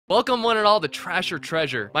Welcome one and all to Trash or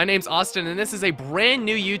Treasure. My name's Austin and this is a brand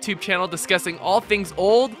new YouTube channel discussing all things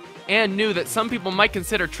old and new that some people might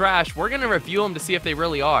consider trash. We're gonna review them to see if they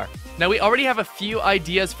really are. Now we already have a few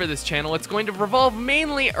ideas for this channel. It's going to revolve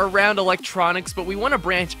mainly around electronics, but we want to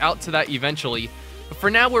branch out to that eventually. But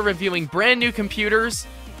for now we're reviewing brand new computers,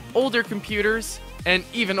 older computers, and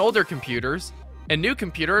even older computers, and new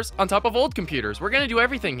computers on top of old computers. We're gonna do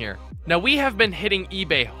everything here. Now we have been hitting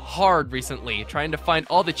eBay hard recently, trying to find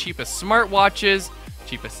all the cheapest smartwatches,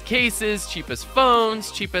 cheapest cases, cheapest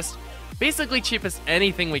phones, basically cheapest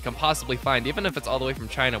anything we can possibly find. Even if it's all the way from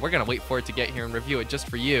China, we're gonna wait for it to get here and review it just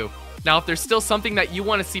for you. Now if there's still something that you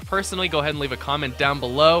want to see personally, go ahead and leave a comment down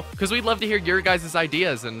below, because we'd love to hear your guys'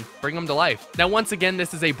 ideas and bring them to life. Now once again,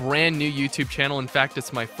 this is a brand new YouTube channel. In fact,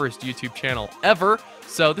 it's my first YouTube channel ever,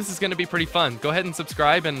 so this is going to be pretty fun. Go ahead and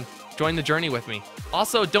subscribe and join the journey with me.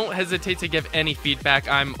 Also, don't hesitate to give any feedback.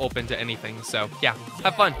 I'm open to anything, so yeah,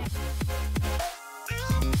 have fun.